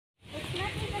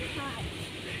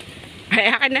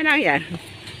Akin na lang yan.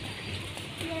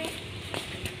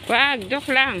 Wag, joke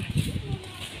lang.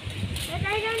 But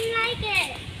I don't like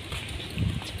it.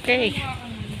 Okay.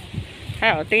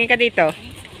 Oh, tingin ka dito.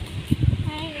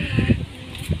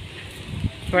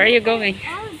 Where are you going?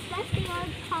 Oh, that's the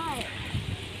old part.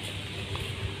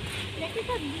 That is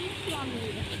a beach,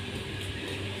 Mommy.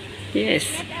 Yes.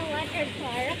 That's a water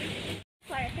park.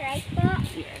 Park, right, po?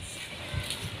 Yes.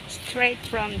 Straight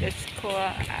from the school,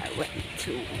 I went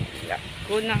to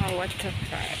Laguna Water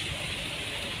Park.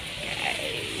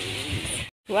 Guys.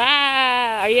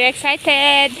 Wow! Are you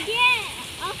excited? Yeah,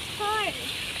 of course.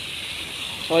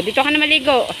 Oh, dito ka na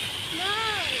maligo. No.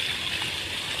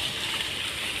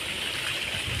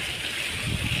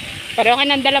 Pareho ka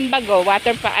ng dalang bago.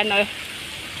 Water pa ano.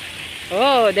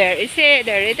 Oh, there is it.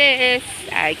 There it is.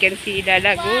 I can see the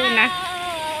Laguna.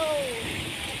 Wow.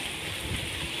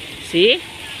 See?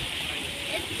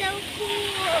 It's so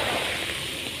cool.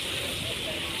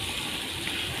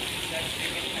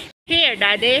 Here,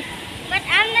 Daddy. But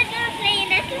I'm not gonna play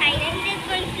in the slide. I'm just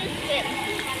going to swim.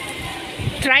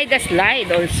 Try the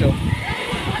slide also. Of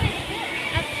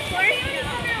course, no.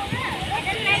 I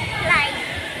don't like slide.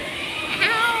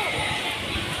 Ow!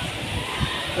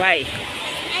 Why?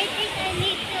 I think I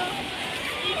need to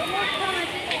eat more corn.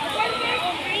 There's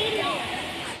freedom.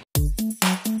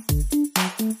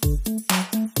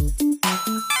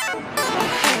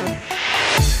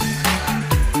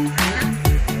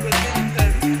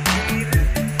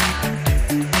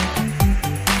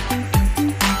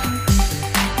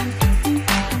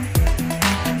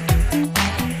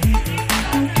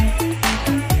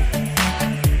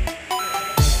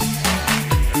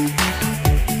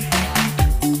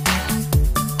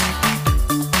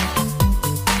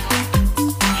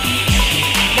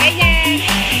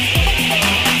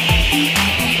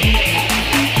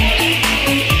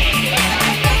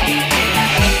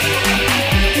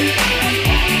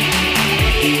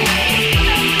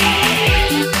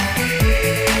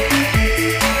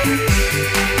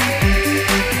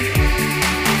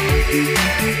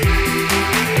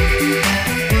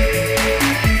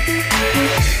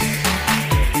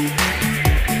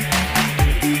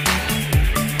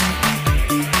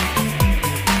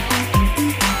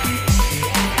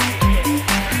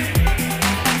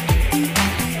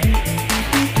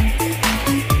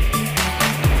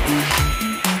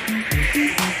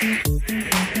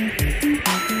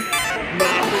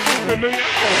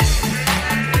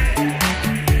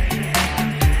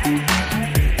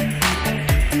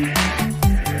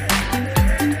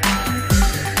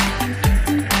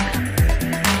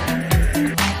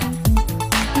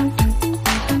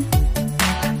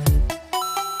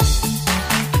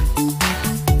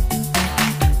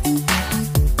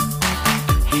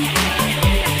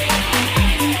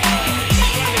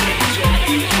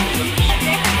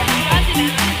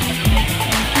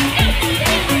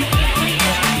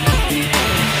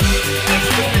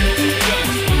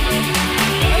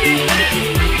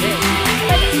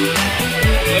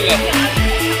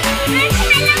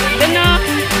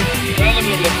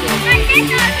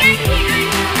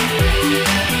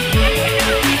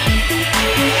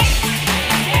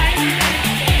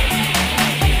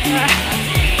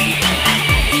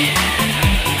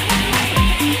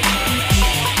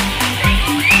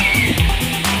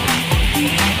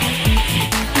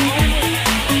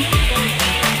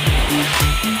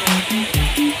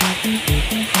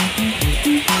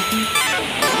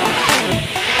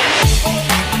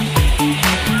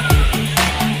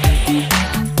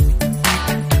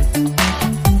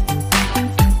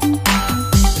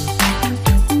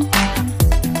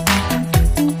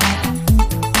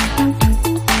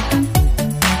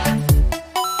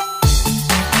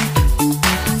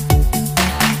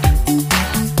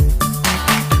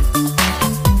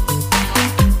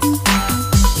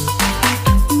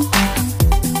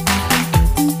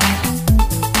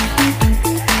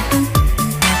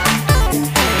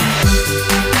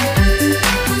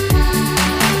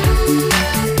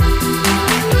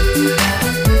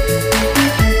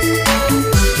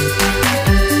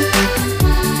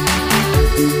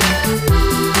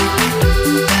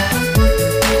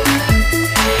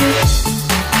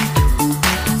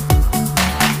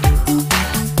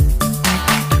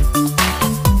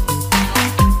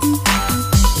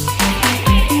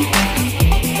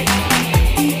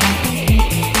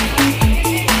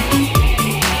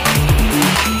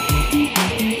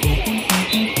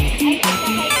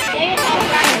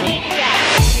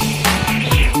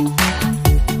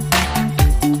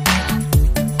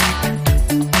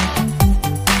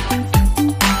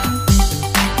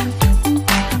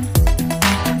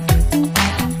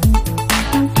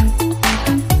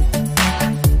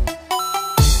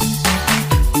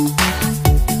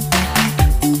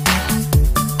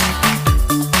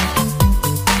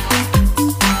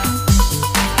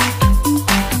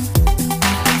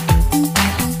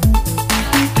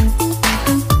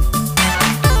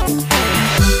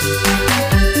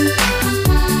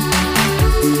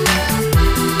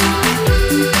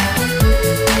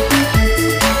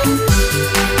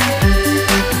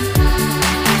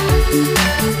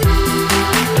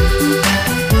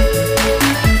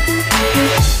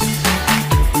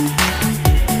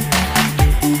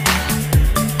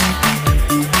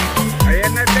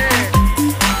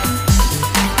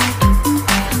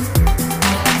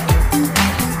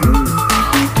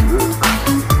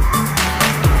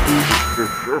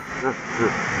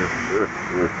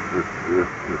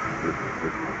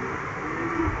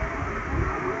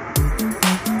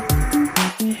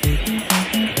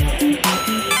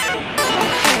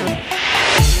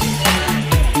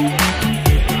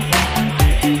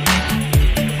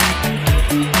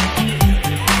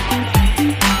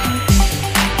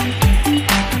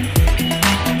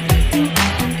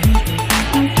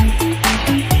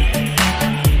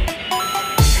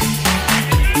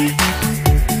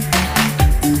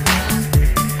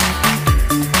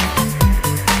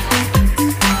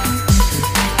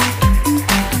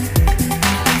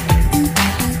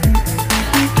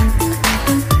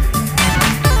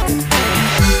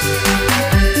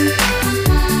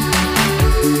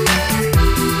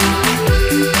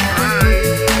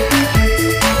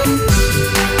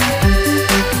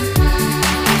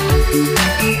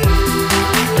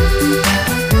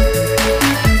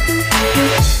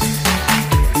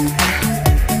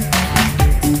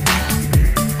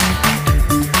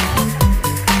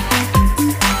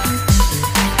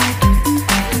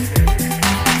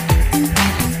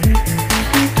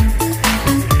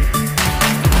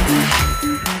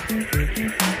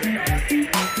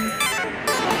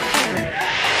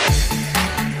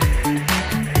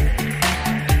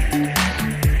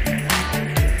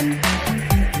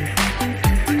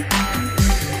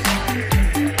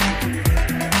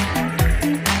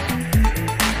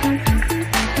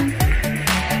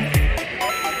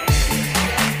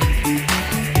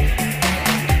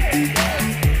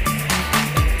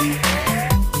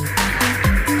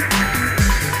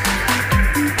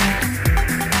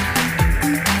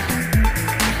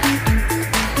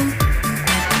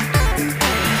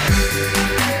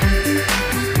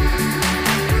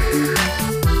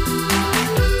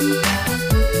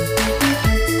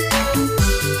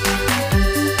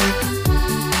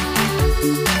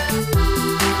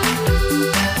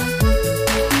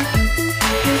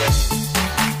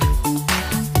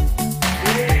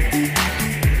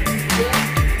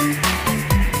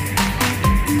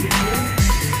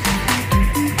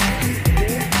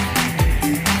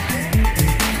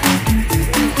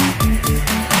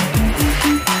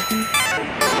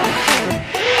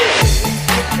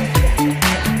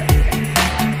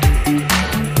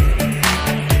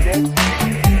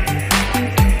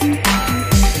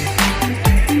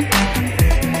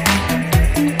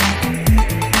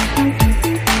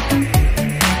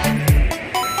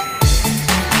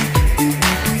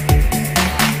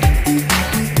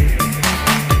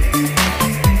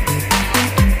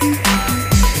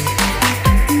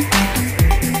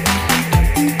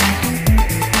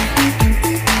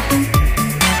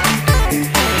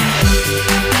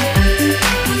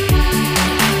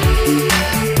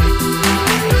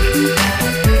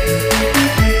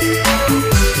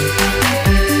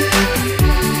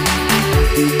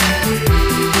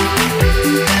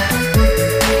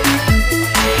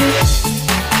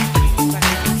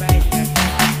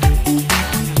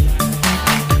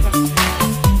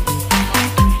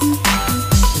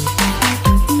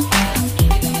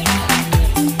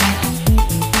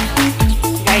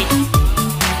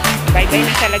 Bye-bye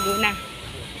na sa Laguna.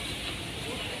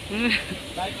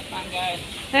 Bye,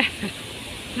 Patanggay.